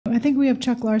I think we have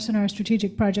Chuck Larson, our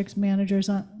strategic projects manager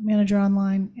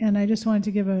online, and I just wanted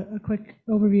to give a quick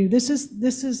overview. This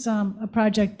is a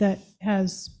project that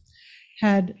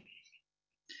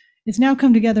it's now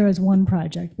come together as one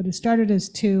project, but it started as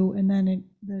two, and then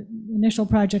the initial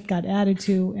project got added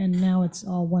to, and now it's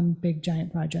all one big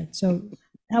giant project. So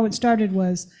how it started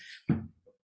was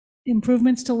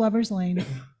improvements to Lover's Lane,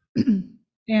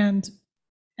 and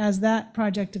as that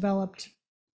project developed,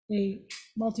 a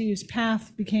multi-use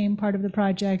path became part of the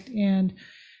project, and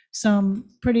some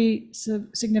pretty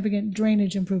significant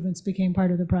drainage improvements became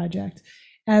part of the project.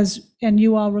 And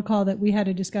you all recall that we had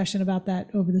a discussion about that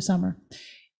over the summer.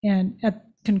 And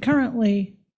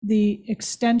concurrently, the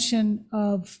extension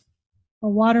of a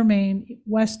water main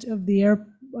west of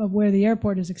where the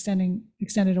airport is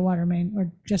extended a water main,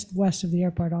 or just west of the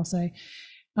airport, I'll say,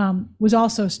 was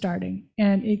also starting.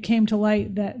 And it came to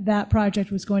light that that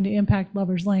project was going to impact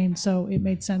Lover's Lane, so it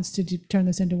made sense to turn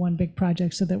this into one big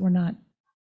project so that we're not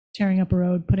tearing up a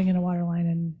road, putting in a water line,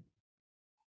 and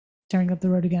tearing up the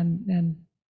road again and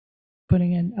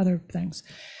putting in other things.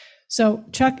 So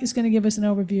Chuck is going to give us an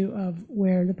overview of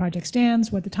where the project stands,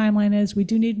 what the timeline is. We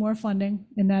do need more funding,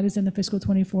 and that is in the fiscal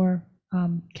 24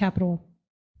 capital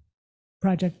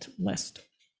project list.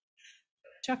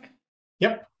 Chuck?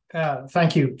 Yep.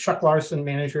 Thank you. Chuck Larson,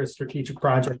 Manager of Strategic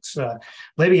Projects.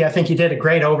 Libby, I think you did a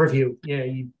great overview.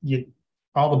 Yeah,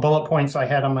 all the bullet points I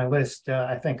had on my list,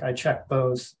 I think I checked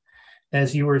those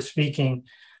as you were speaking.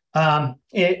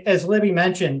 As Libby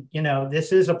mentioned,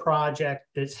 this is a project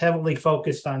that's heavily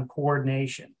focused on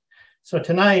coordination. So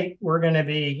tonight we're going to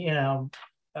be,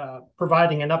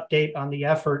 providing an update on the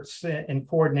efforts and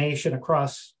coordination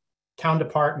across town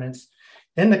departments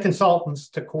and the consultants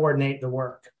to coordinate the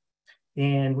work.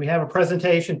 And we have a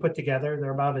presentation put together. There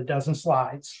are about a dozen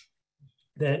slides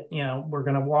that, we're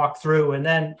going to walk through and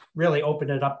then really open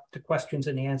it up to questions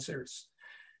and answers.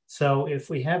 So if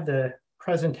we have the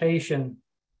presentation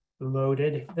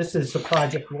loaded, this is the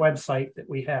project website that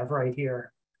we have right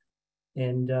here.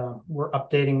 And we're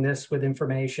updating this with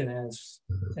information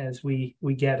as we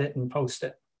get it and post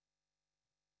it.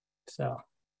 So.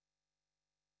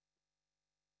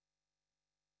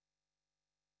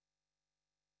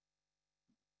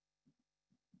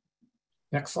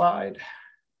 Next slide.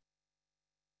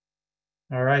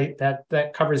 All right,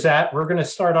 that covers that. We're going to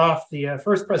start off the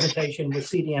first presentation with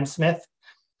CDM Smith,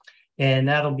 and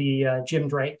that'll be Jim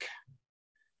Drake,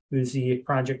 who's the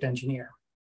project engineer.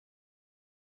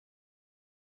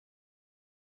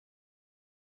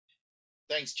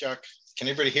 Thanks, Chuck. Can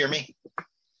everybody hear me?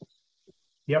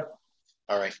 Yep.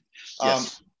 All right.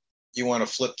 Yes. You want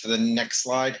to flip to the next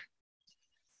slide?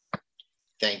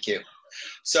 Thank you.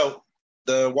 So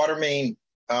the water main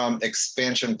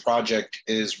expansion project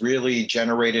is really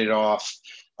generated off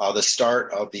the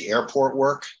start of the airport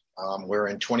work, where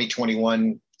in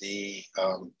 2021, the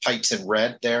pipes in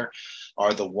red there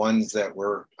are the ones that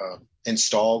were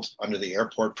installed under the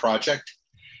airport project.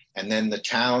 And then the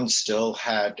town still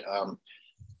had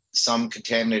some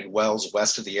contaminated wells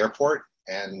west of the airport,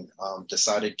 and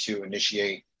decided to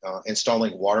initiate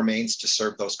installing water mains to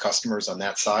serve those customers on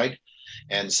that side.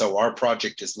 And so our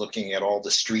project is looking at all the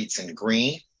streets in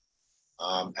green.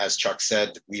 As Chuck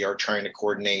said, we are trying to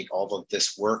coordinate all of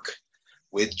this work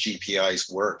with GPI's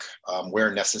work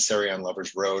where necessary on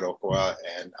Lovers Road, Ottawa,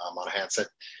 and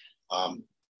Enhancements.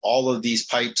 All of these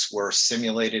pipes were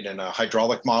simulated in a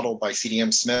hydraulic model by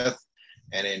CDM Smith.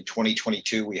 And in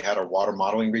 2022, we had a water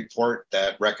modeling report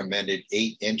that recommended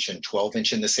 8-inch and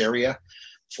 12-inch in this area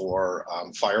for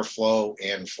fire flow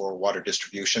and for water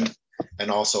distribution,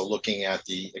 and also looking at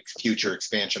the future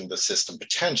expansion of the system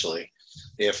potentially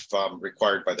if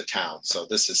required by the town. So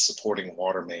this is supporting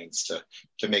water mains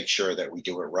to make sure that we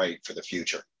do it right for the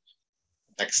future.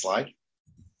 Next slide.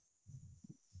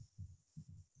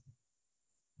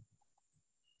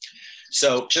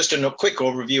 So just a quick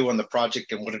overview on the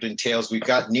project and what it entails. We've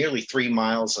got nearly 3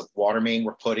 miles of water main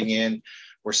we're putting in.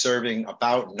 We're serving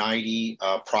about 90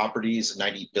 properties,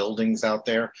 90 buildings out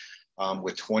there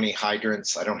with 20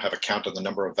 hydrants. I don't have a count of the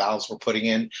number of valves we're putting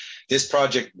in. This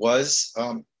project was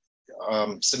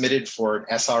submitted for an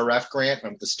SRF grant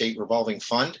of the state revolving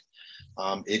fund.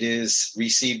 It is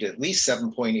received at least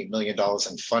 $7.8 million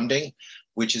in funding,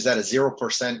 which is at a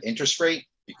 0% interest rate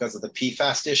because of the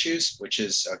PFAS issues, which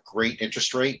is a great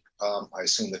interest rate. I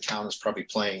assume the town is probably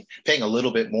paying a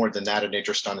little bit more than that in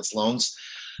interest on its loans.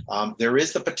 There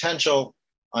is the potential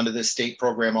under this state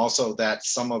program also that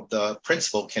some of the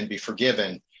principal can be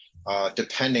forgiven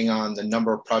depending on the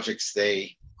number of projects the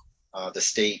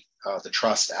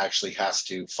trust actually has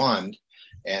to fund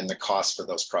and the cost for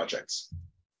those projects.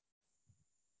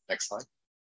 Next slide.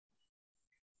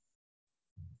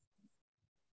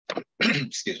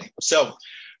 excuse me. So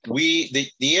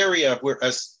the area where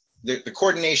as the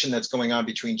coordination that's going on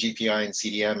between GPI and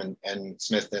CDM and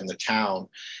Smith and the town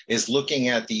is looking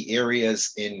at the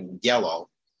areas in yellow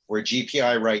where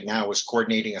GPI right now is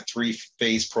coordinating a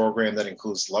 3-phase program that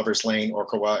includes Lover's Lane,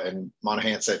 Orkawa, and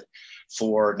Monahans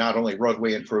for not only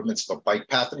roadway improvements, but bike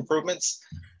path improvements.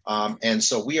 And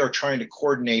so we are trying to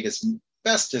coordinate as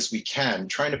best as we can,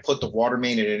 trying to put the water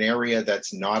main in an area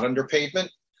that's not under pavement.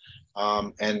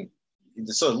 And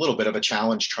it's a little bit of a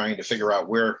challenge trying to figure out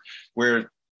where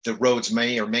the roads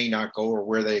may or may not go or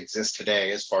where they exist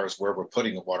today as far as where we're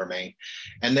putting the water main.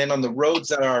 And then on the roads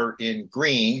that are in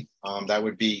green, that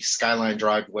would be Skyline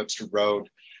Drive, Webster Road,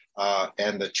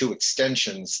 and the 2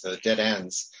 extensions, the dead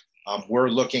ends. We're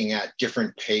looking at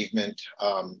different pavement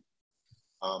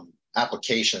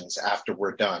applications after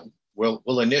we're done.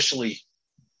 We'll initially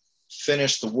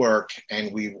finish the work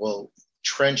and we will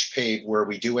trench pave where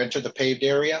we do enter the paved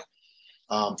area.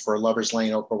 For Lover's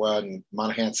Lane, Okawa, and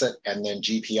Monahans, and then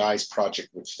GPI's project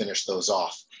would finish those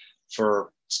off.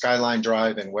 For Skyline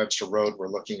Drive and Webster Road, we're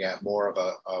looking at more of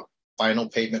a final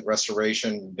pavement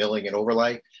restoration, milling and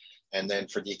overlay. And then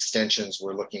for the extensions,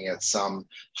 we're looking at some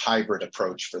hybrid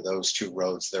approach for those 2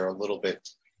 roads. They're a little bit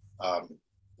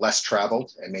less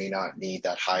traveled and may not need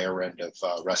that higher end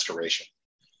of restoration.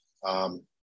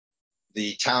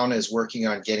 The town is working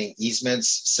on getting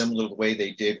easements similar to the way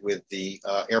they did with the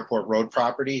airport road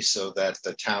property so that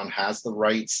the town has the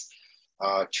rights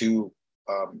to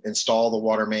install the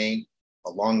water main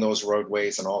along those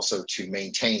roadways and also to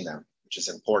maintain them, which is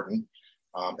important.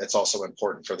 It's also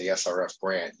important for the SRF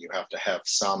grant. You have to have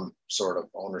some sort of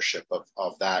ownership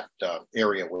of that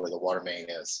area where the water main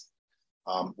is.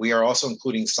 We are also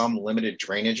including some limited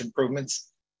drainage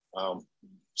improvements.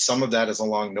 Some of that is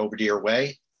along Novadear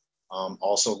Way.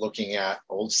 Also looking at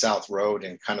Old South Road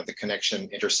and kind of the connection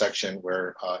intersection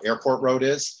where Airport Road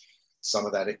is. Some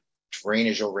of that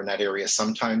drainage over in that area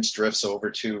sometimes drifts over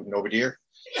to Novadear.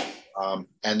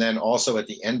 And then also at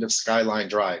the end of Skyline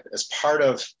Drive, as part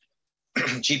of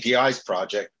GPI's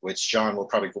project, which John will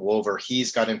probably go over,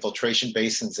 he's got infiltration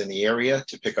basins in the area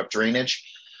to pick up drainage.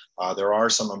 There are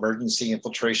some emergency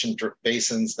infiltration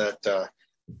basins that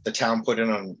the town put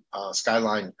in on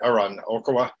Skyline or on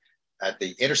Okawa at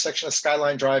the intersection of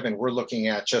Skyline Drive, and we're looking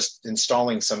at just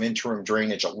installing some interim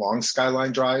drainage along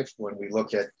Skyline Drive when we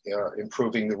look at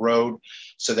improving the road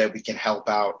so that we can help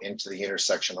out into the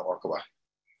intersection of Orkawa.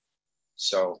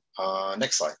 So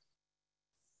next slide.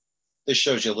 This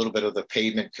shows you a little bit of the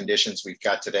pavement conditions we've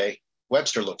got today.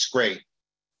 Webster looks great,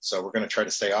 so we're going to try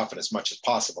to stay off it as much as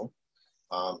possible.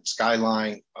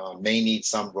 Skyline may need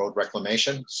some road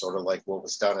reclamation, sort of like what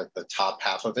was done at the top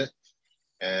half of it.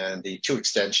 And the 2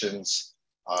 extensions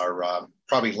are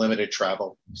probably limited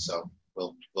travel. So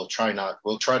we'll try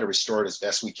to restore it as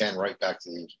best we can right back to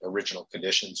the original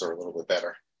conditions or a little bit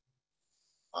better.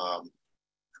 I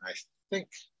think,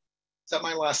 is that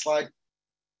my last slide?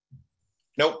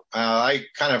 Nope, I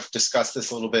kind of discussed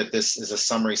this a little bit. This is a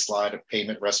summary slide of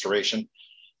pavement restoration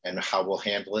and how we'll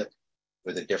handle it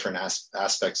with the different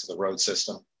aspects of the road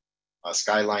system.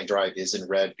 Skyline Drive is in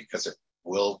red because it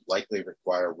will likely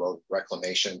require road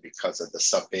reclamation because of the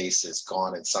subbase is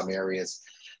gone in some areas,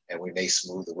 and we may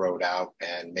smooth the road out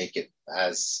and make it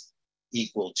as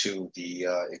equal to the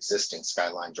existing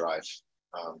Skyline Drive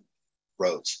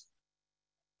roads.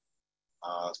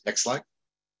 Next slide.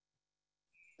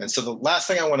 And so the last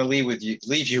thing I want to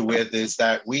leave you with is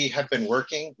that we have been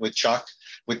working with Chuck,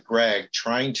 with Greg,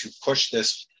 trying to push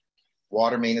this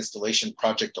water main installation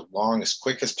project along as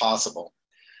quick as possible.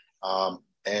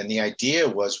 And the idea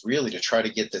was really to try to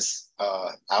get this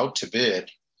out to bid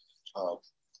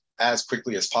as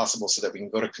quickly as possible so that we can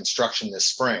go to construction this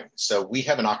spring. So we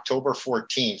have an October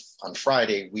 14th, on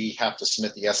Friday, we have to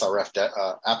submit the SRF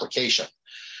application,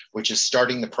 which is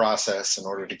starting the process in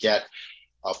order to get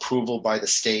approval by the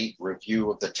state,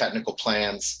 review of the technical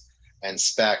plans and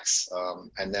specs,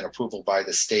 and then approval by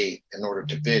the state in order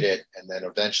to bid it. And then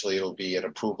eventually it'll be an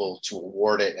approval to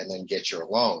award it and then get your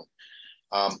loan.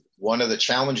 One of the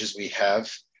challenges we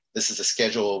have, this is a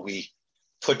schedule we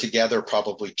put together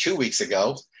probably 2 weeks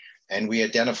ago, and we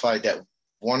identified that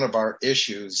one of our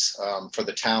issues for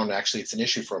the town, actually it's an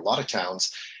issue for a lot of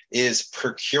towns, is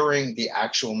procuring the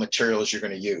actual materials you're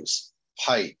going to use.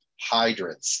 Pipe,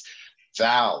 hydrants,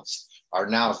 valves are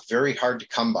now very hard to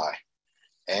come by.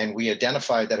 And we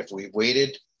identified that if we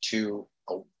waited to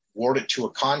award it to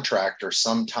a contractor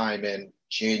sometime in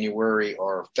January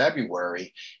or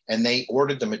February, and they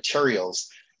ordered the materials,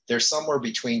 they're somewhere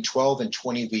between 12 and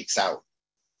 20 weeks out.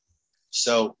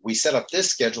 So we set up this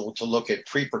schedule to look at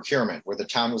pre-procurement, where the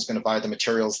town was going to buy the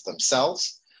materials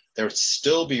themselves. they'll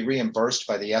still be reimbursed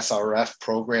by the SRF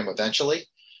program eventually,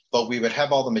 but we would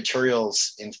have all the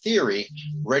materials in theory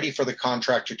ready for the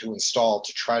contractor to install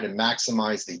to try to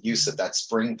maximize the use of that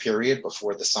spring period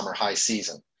before the summer high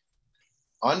season.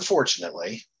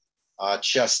 Unfortunately,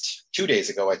 just 2 days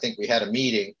ago, I think we had a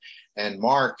meeting, and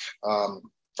Mark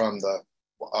from the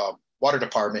water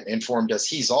department informed us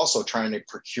he's also trying to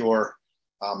procure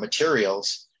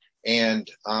materials, and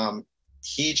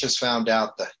he just found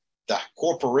out that the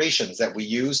corporations that we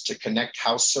use to connect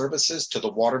house services to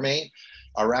the water main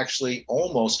are actually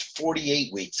almost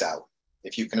 48 weeks out,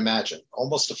 if you can imagine,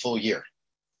 almost a full year.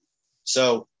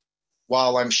 So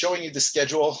while I'm showing you the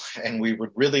schedule and we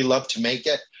would really love to make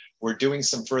it, we're doing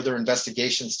some further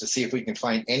investigations to see if we can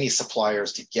find any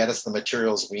suppliers to get us the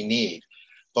materials we need.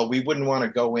 But we wouldn't want to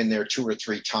go in there 2 or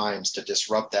 3 times to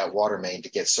disrupt that water main to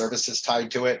get services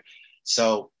tied to it.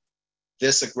 So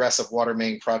this aggressive water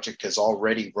main project has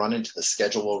already run into the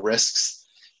schedule risks.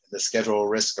 The schedule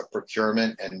risk of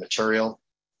procurement and material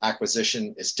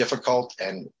acquisition is difficult.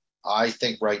 And I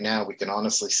think right now we can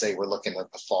honestly say we're looking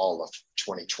at the fall of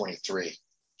 2023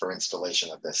 for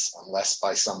installation of this, unless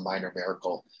by some minor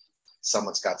miracle,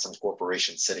 someone's got some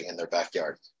corporation sitting in their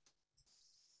backyard.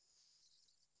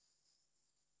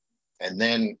 And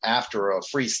then after a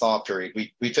freeze thaw period,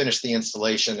 we finish the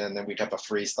installation, and then we'd have a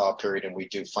freeze thaw period, and we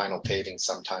do final paving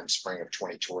sometime spring of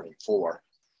 2024,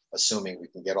 assuming we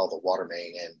can get all the water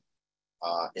main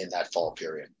in that fall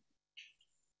period.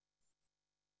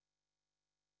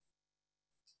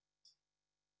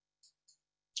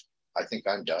 I think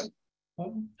I'm done.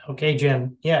 Okay,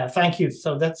 Jim. Yeah, thank you.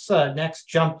 So let's next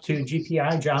jump to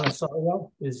GPI. John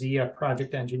Osorio is the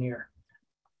project engineer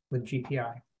with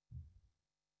GPI.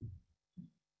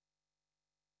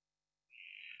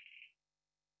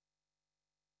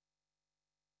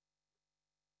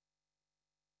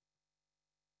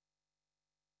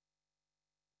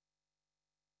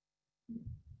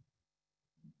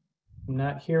 I'm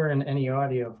not hearing any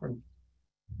audio from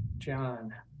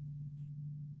John.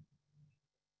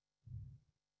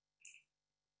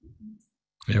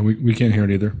 Yeah, we can't hear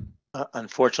it either.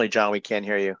 Unfortunately, John, we can't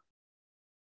hear you.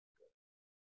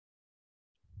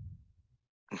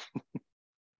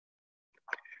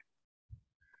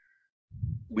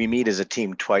 We meet as a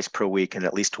team twice per week, and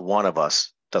at least one of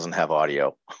us doesn't have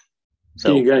audio. So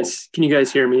can you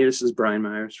guys hear me? This is Brian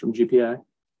Myers from GPI.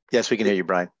 Yes, we can hear you,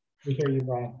 Brian. We hear you,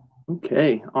 Brian.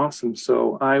 Okay, awesome.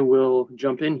 So I will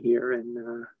jump in here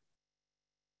and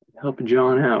help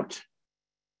John out.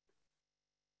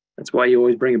 That's why you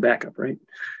always bring a backup, right?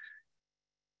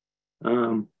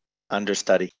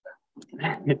 Understudy.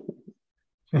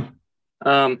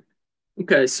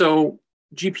 Okay, so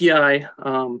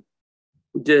GPI,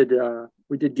 we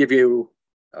did give you,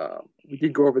 we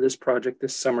did go over this project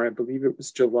this summer. I believe it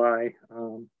was July.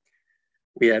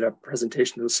 We had a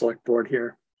presentation to the select board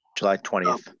here. July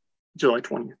 20th. July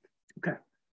 20th. Okay.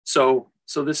 So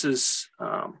this is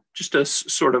just to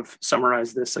sort of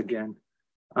summarize this again.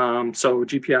 So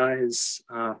GPI is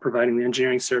providing the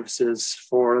engineering services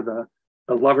for the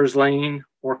Lovers Lane,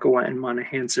 Orkawa, and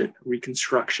Monahans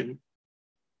reconstruction.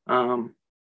 The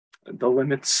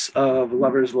limits of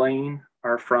Lovers Lane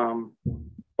are from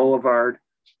Boulevard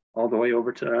all the way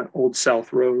over to Old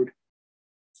South Road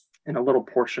and a little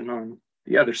portion on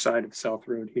the other side of South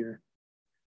Road here.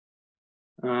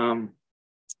 On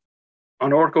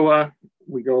Orkawa,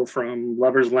 we go from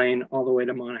Lovers Lane all the way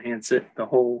to Monahans,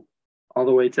 all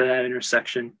the way to that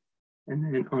intersection. And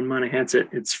then on Monahans,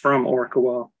 it's from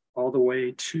Orkawa all the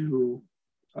way to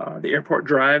the Airport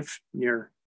Drive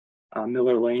near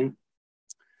Miller Lane.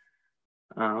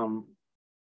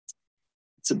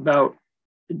 It's about,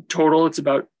 in total, it's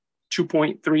about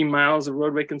 2.3 miles of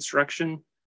roadway construction.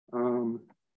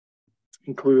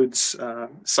 Includes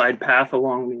side path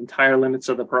along the entire limits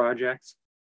of the project.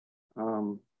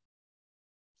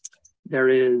 There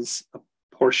is a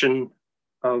portion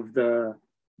of the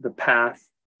path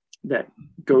that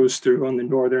goes through on the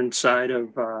northern side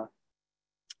of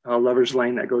Lovers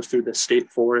Lane that goes through the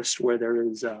state forest, where there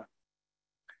is an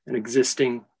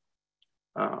existing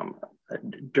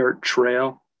dirt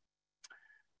trail.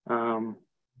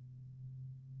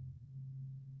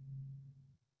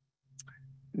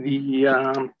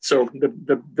 So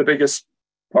the biggest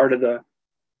part of the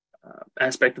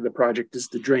aspect of the project is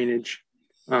the drainage.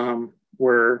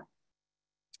 We're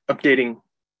updating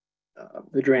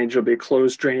the drainage. Will be a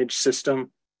closed drainage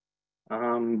system,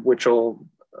 which will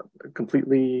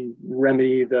completely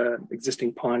remedy the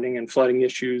existing ponding and flooding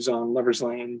issues on Lovers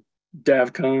Lane,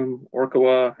 Davcom,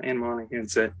 Orkawa, and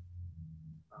Monahans.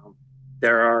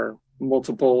 There are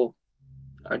multiple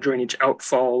drainage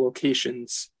outfall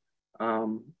locations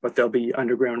but there'll be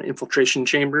underground infiltration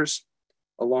chambers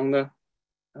along the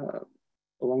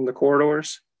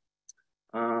corridors,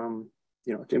 to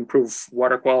improve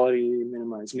water quality,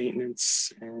 minimize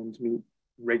maintenance, and meet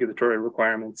regulatory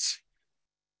requirements.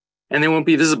 And they won't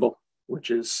be visible,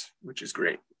 which is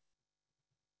great.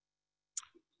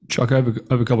 Chuck, I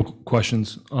have a couple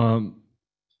questions.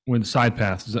 When side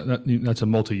paths, that's a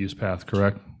multi-use path,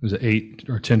 correct? Is it 8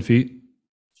 or 10 feet?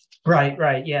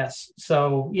 Right, yes.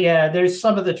 So yeah, there's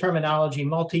some of the terminology: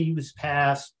 multi-use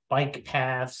paths, bike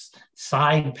paths,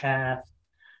 side path.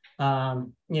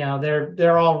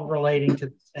 They're all relating to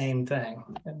the same thing.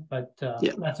 But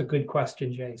That's a good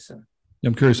question, Jason.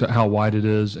 I'm curious how wide it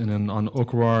is, and then on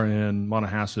Okawar and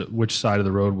Monahasset, which side of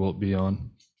the road will it be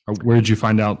on? Or where did you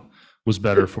find out was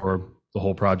better for the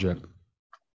whole project?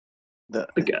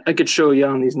 I could show you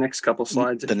on these next couple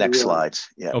slides. The next slides,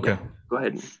 yeah. Okay. Go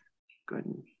ahead.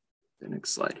 The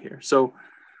next slide here. So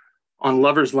on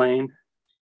Lover's Lane,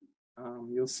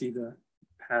 you'll see the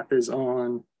path is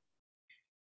on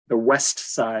the west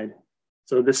side.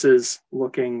 So this is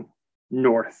looking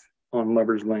north on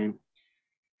Lover's Lane.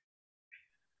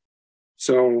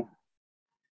 So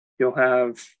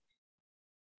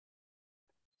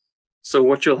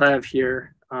what you'll have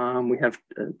here, we have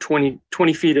 20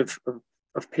 feet of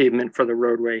pavement for the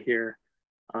roadway here.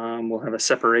 We'll have a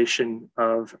separation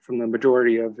from the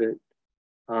majority of it,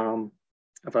 of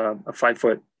a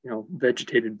 5-foot,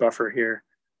 vegetated buffer here.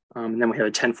 And then we have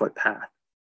a 10-foot path.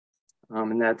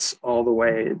 And that's all the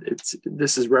way.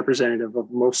 This is representative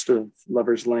of most of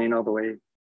Lover's Lane all the way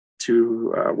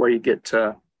to where you get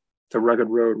to Rugged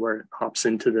Road, where it hops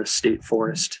into the state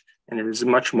forest, and it is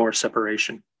much more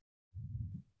separation.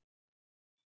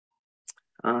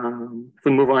 If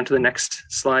we move on to the next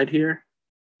slide here,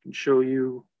 I can show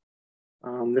you,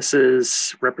 this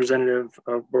is representative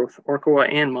of both Orkawa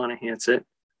and Monahasset.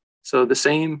 So the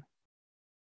same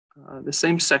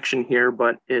section here,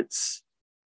 but it's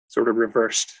sort of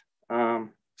reversed.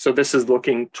 So this is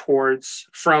looking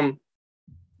from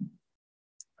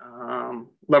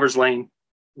Lover's Lane,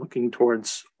 looking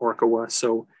towards Orkawa.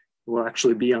 So we'll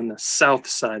actually be on the south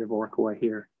side of Orkawa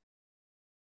here.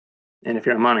 And if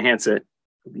you're on Monahasset,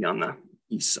 it'll be on the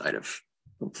east side of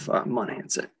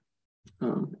Monahasset.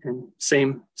 And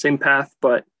same path,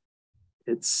 but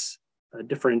it's a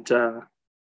different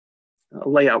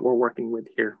layout we're working with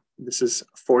here. This is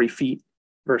 40 feet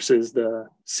versus the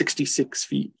 66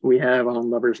 feet we have on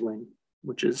Lover's Lane,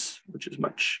 which is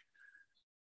much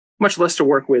less to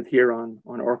work with here on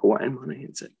Orkawa and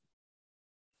Monahasset.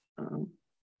 So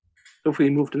if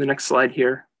we move to the next slide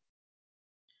here,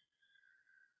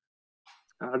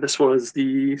 this was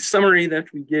the summary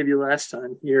that we gave you last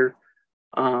time here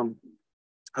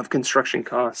of construction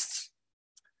costs.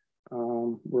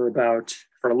 For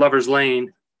Lover's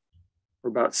Lane, we're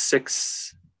about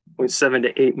 6.7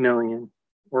 to 8 million.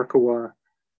 Orkawa,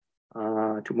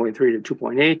 2.3 to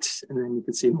 2.8, and then you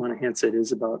can see Monahasset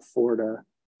is about 4 to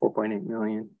 4.8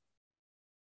 million.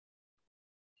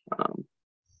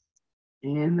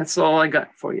 And that's all I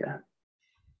got for you.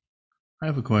 I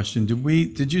have a question.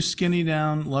 Did you skinny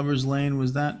down Lover's Lane?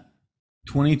 Was that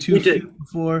 22 feet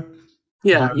before?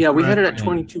 Yeah, we had it at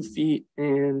 22 feet,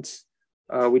 and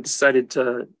we decided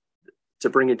to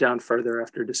bring it down further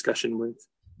after discussion with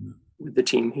the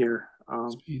team here.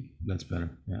 That's better.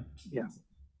 Yeah.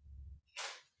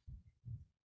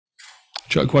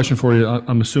 Chuck, question for you.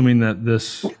 I'm assuming that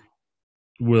this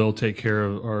will take care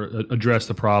of or address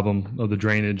the problem of the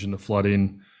drainage and the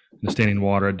flooding and the standing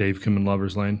water at Dave Kim and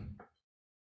Lover's Lane.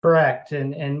 Correct.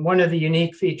 And one of the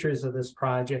unique features of this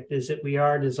project is that we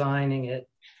are designing it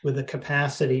with a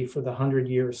capacity for the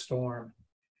 100-year storm.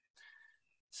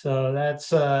 So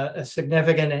that's a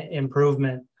significant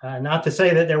improvement. Not to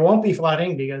say that there won't be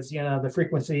flooding, because the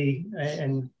frequency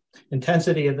and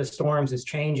intensity of the storms is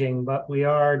changing, but we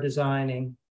are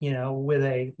designing with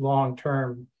a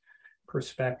long-term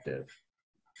perspective.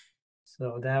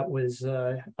 So that was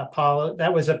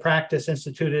a practice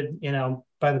instituted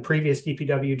by the previous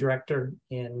DPW director,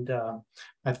 and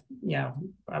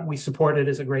we support it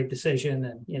as a great decision,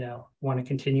 and want to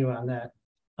continue on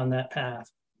that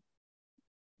path.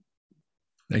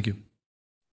 Thank you.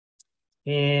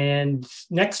 And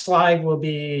next slide will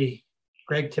be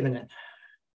Greg Timonen.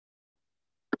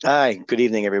 Hi, good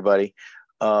evening, everybody.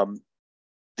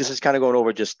 This is kind of going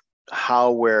over just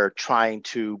how we're trying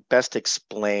to best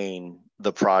explain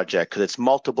the project, because it's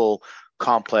multiple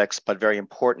complex but very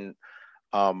important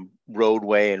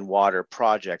roadway and water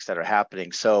projects that are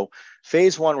happening. So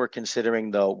phase one, we're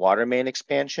considering the water main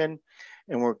expansion,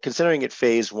 and we're considering it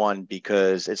phase one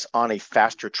because it's on a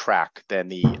faster track than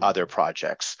the other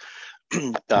projects.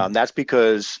 That's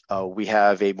because we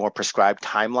have a more prescribed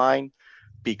timeline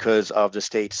because of the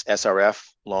state's SRF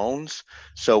loans.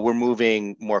 So we're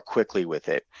moving more quickly with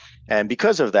it. And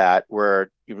because of that, we're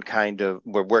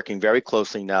working very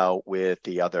closely now with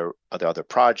the other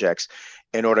projects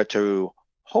in order to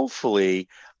hopefully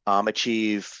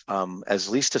achieve as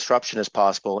least disruption as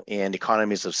possible and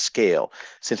economies of scale.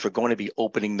 Since we're going to be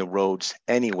opening the roads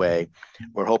anyway,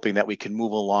 we're hoping that we can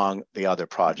move along the other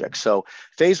projects. So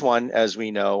phase one, as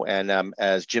we know, and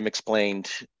as Jim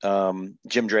explained,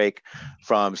 Jim Drake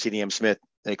from CDM Smith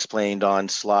explained on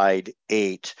slide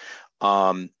 8,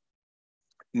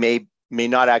 may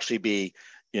not actually be,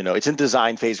 it's in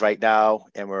design phase right now,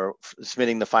 and we're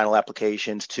submitting the final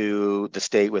applications to the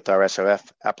state with our SRF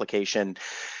application.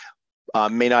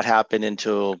 May not happen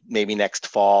until maybe next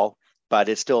fall, but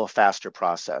it's still a faster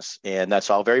process. And that's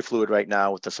all very fluid right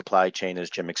now with the supply chain, as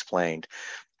Jim explained.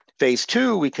 Phase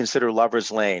 2, we consider Lover's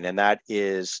Lane, and that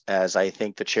is, as I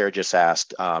think the chair just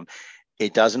asked,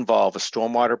 it does involve a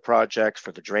stormwater project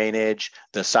for the drainage,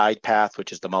 the side path,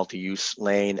 which is the multi-use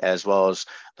lane, as well as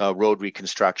road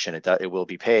reconstruction. It will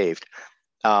be paved.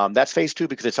 That's phase 2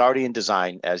 because it's already in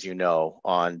design, as you know.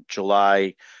 On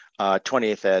July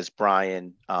 20th, as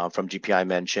Brian from GPI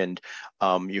mentioned,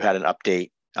 you had an update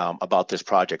about this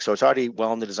project. So it's already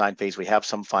well in the design phase. We have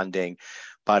some funding,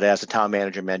 but as the town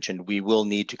manager mentioned, we will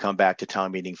need to come back to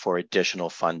town meeting for additional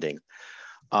funding.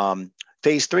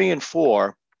 Phase 3 and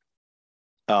 4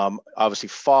 obviously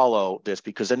follow this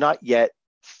because they're not yet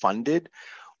funded.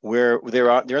 They're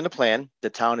in the plan. The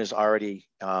town has already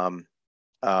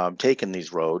taken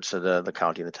these roads, so the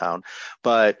county and the town,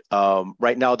 but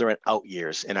right now they're in out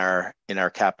years in our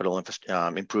capital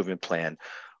improvement plan.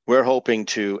 We're hoping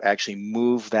to actually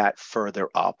move that further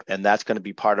up, and that's going to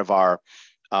be part of our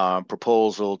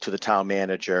proposal to the town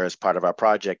manager as part of our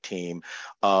project team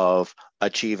of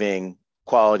achieving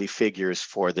quality figures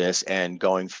for this and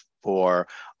going for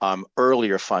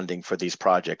earlier funding for these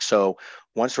projects. So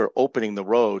once we're opening the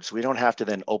roads, we don't have to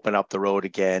then open up the road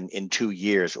again in 2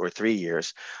 years or 3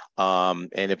 years.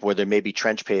 And where there may be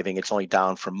trench paving, it's only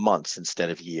down for months instead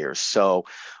of years. So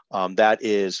that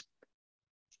is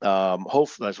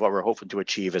hopefully that's what we're hoping to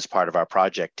achieve as part of our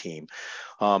project team.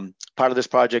 Part of this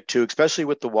project too, especially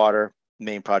with the water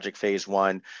main project phase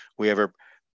 1, we have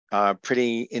a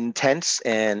pretty intense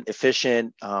and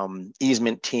efficient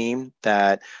easement team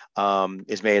that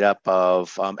is made up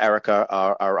of Erica,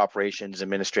 our operations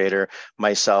administrator,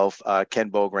 myself, Ken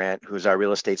Bogrant, who's our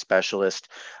real estate specialist,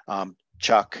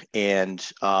 Chuck, and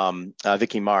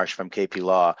Vicky Marsh from KP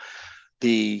Law.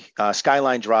 The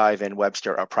Skyline Drive and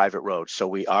Webster are private roads, so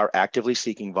we are actively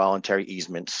seeking voluntary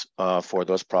easements for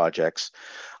those projects,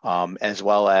 as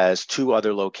well as 2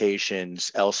 other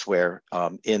locations elsewhere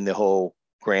in the whole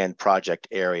grand project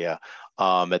area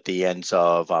at the ends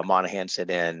of Monahanset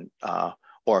and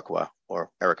Orqua, or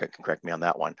Erica can correct me on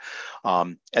that one.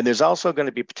 And there's also going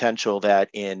to be potential that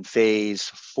in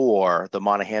phase 4, the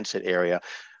Monahanset area,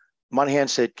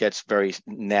 Monahanset gets very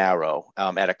narrow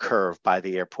at a curve by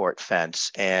the airport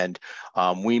fence, and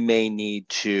we may need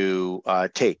to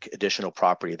take additional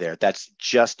property there. That's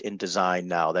just in design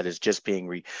now. That is just being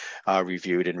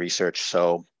reviewed and researched,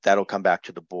 so that'll come back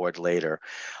to the board later.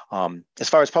 As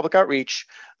far as public outreach,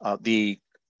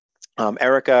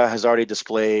 Erica has already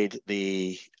displayed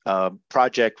the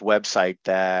project website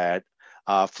that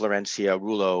Florencia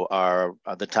Rulo,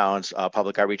 the town's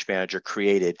public outreach manager,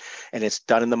 created, and it's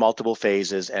done in the multiple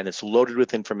phases, and it's loaded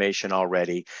with information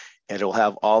already. And it'll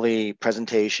have all the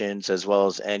presentations as well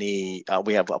as any.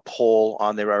 We have a poll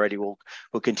on there already. We'll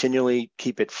continually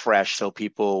keep it fresh so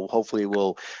people hopefully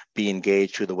will be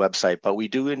engaged through the website. But we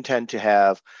do intend to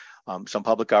have some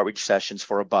public outreach sessions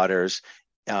for abutters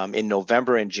in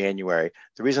November and January.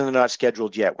 The reason they're not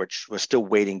scheduled yet, which we're still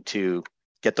waiting to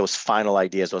get those final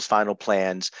ideas, those final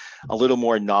plans, a little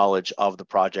more knowledge of the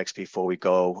projects before we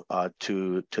go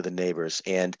to the neighbors.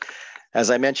 And as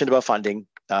I mentioned about funding,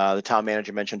 the town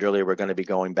manager mentioned earlier, we're going to be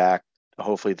going back,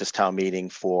 hopefully this town meeting,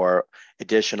 for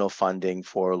additional funding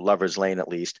for Lover's Lane at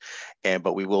least.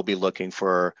 But we will be looking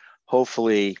for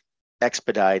hopefully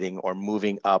expediting or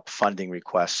moving up funding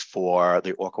requests for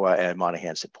the Orqua and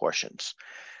Monahanset portions.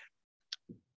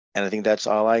 And I think that's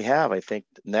all I have. I think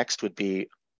next would be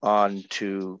on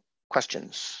to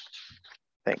questions.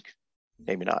 I think,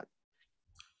 maybe not.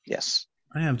 Yes.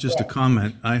 I have just a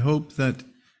comment. I hope that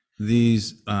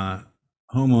these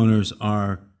homeowners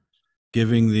are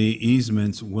giving the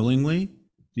easements willingly,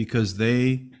 because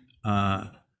they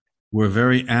were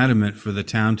very adamant for the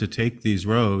town to take these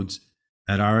roads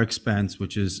at our expense,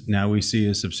 which is now we see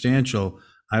as substantial.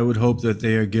 I would hope that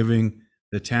they are giving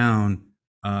the town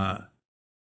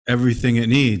everything it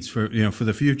needs for, for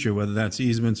the future, whether that's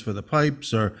easements for the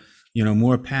pipes or,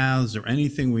 more paths or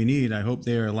anything we need. I hope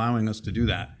they are allowing us to do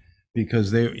that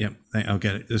because I'll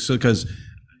get it. So, because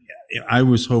I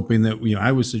was hoping that,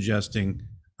 I was suggesting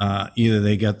either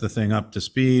they get the thing up to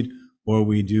speed or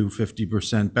we do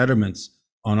 50% betterments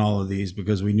on all of these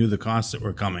because we knew the costs that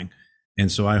were coming.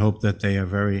 And so I hope that they are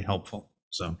very helpful.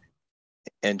 So.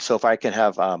 And so if I can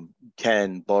have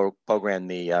Ken Bogran,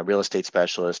 the real estate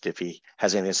specialist, if he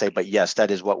has anything to say, but yes,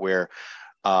 that is what we're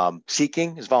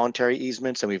seeking is voluntary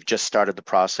easements. And we've just started the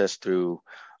process through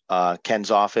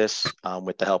Ken's office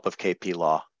with the help of KP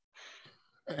Law.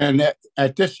 And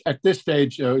at this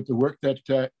stage, the work that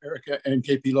Erica and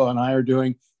KP Law and I are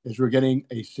doing is we're getting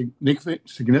a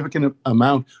significant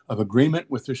amount of agreement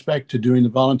with respect to doing the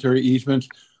voluntary easements.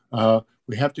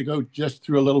 We have to go just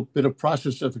through a little bit of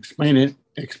process of explaining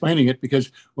it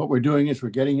because what we're doing is we're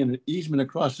getting an easement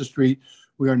across the street.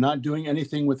 We are not doing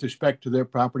anything with respect to their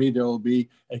property. There will be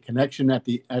a connection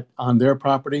on their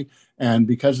property. And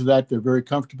because of that, they're very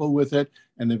comfortable with it.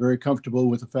 And they're very comfortable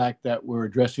with the fact that we're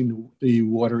addressing the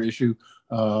water issue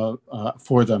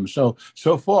for them. So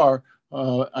far,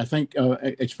 I think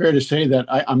it's fair to say that,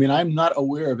 I mean, I'm not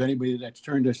aware of anybody that's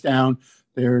turned us down.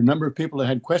 There are a number of people that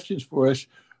had questions for us.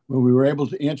 When we were able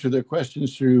to answer their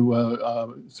questions through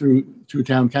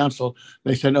town council,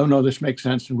 they said, "Oh no, this makes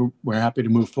sense, and we're happy to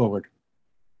move forward."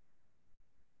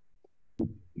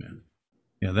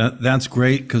 Yeah, that's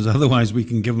great because otherwise we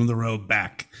can give them the road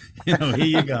back. Here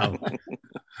you go.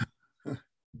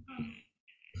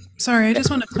 Sorry, I just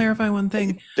want to clarify one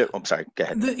thing. I'm sorry. Go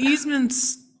ahead. The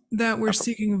easements that we're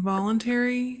seeking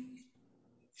voluntary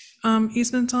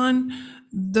easements on,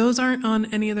 those aren't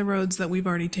on any of the roads that we've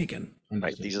already taken.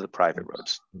 Right, these are the private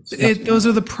roads. Those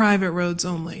are the private roads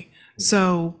only.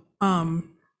 So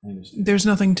there's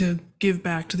nothing to give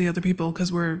back to the other people because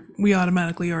we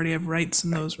automatically already have rights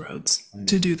in those roads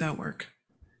to do that work.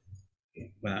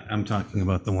 But I'm talking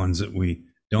about the ones that we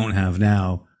don't have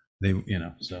now.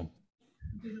 So.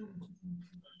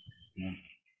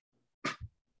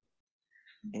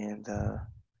 And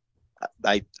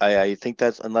I think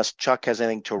that's, unless Chuck has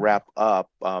anything to wrap up,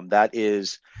 that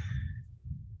is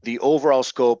the overall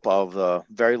scope of the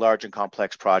very large and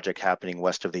complex project happening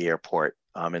west of the airport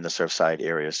in the Surfside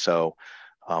area. So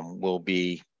we'll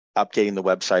be updating the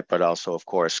website, but also, of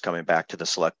course, coming back to the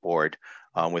select board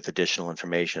with additional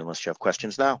information, unless you have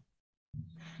questions now.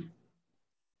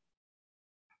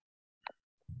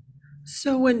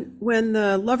 So when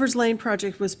the Lover's Lane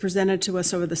project was presented to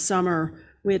us over the summer,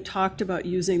 we had talked about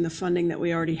using the funding that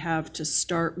we already have to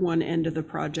start one end of the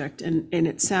project. And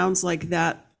it sounds like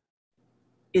that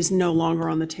is no longer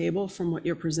on the table from what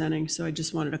you're presenting. So I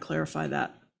just wanted to clarify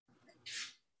that.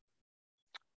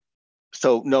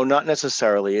 So no, not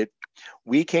necessarily.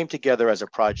 We came together as a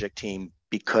project team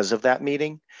because of that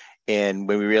meeting. And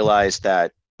when we realized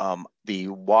that the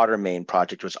water main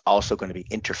project was also going to be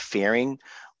interfering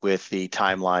with the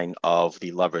timeline of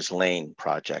the Lover's Lane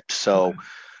project. So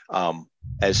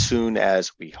as soon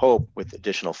as we hope with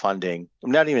additional funding,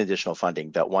 not even additional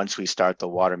funding, that once we start the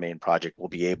water main project, we'll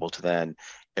be able to then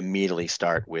immediately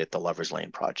start with the Lover's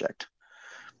Lane project.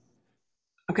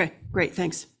 Okay, great,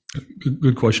 thanks.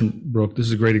 Good question, Brooke. This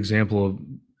is a great example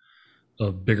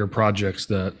of bigger projects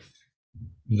that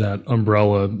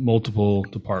umbrella multiple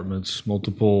departments,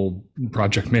 multiple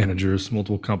project managers,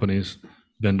 multiple companies,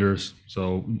 vendors.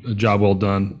 So a job well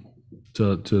done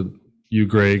to you,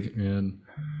 Greg, and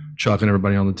Chuck, and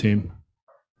everybody on the team.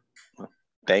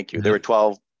 Thank you. There were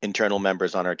 12 internal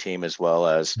members on our team, as well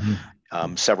as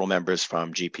several members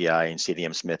from GPI and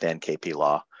CDM Smith and KP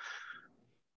Law.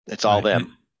 It's all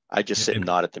them. I just sit and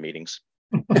nod at the meetings.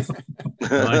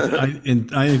 I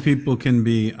think people can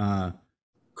be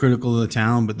critical of the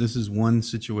town, but this is one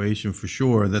situation for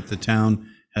sure that the town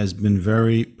has been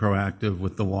very proactive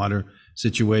with the water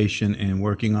situation and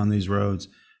working on these roads.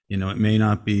 It may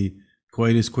not be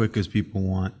quite as quick as people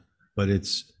want, but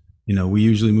it's, we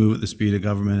usually move at the speed of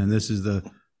government, and this is the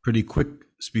pretty quick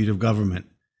speed of government.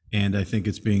 And I think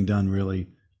it's being done really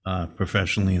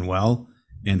professionally and well.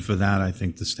 And for that, I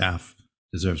think the staff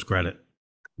deserves credit,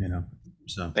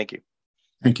 so. Thank you.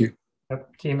 Thank you.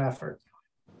 Yep, team effort.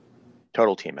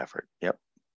 Total team effort. Yep.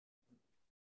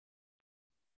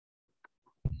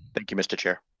 Thank you, Mr.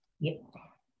 Chair. Yep.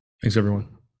 Thanks, everyone.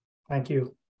 Thank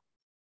you.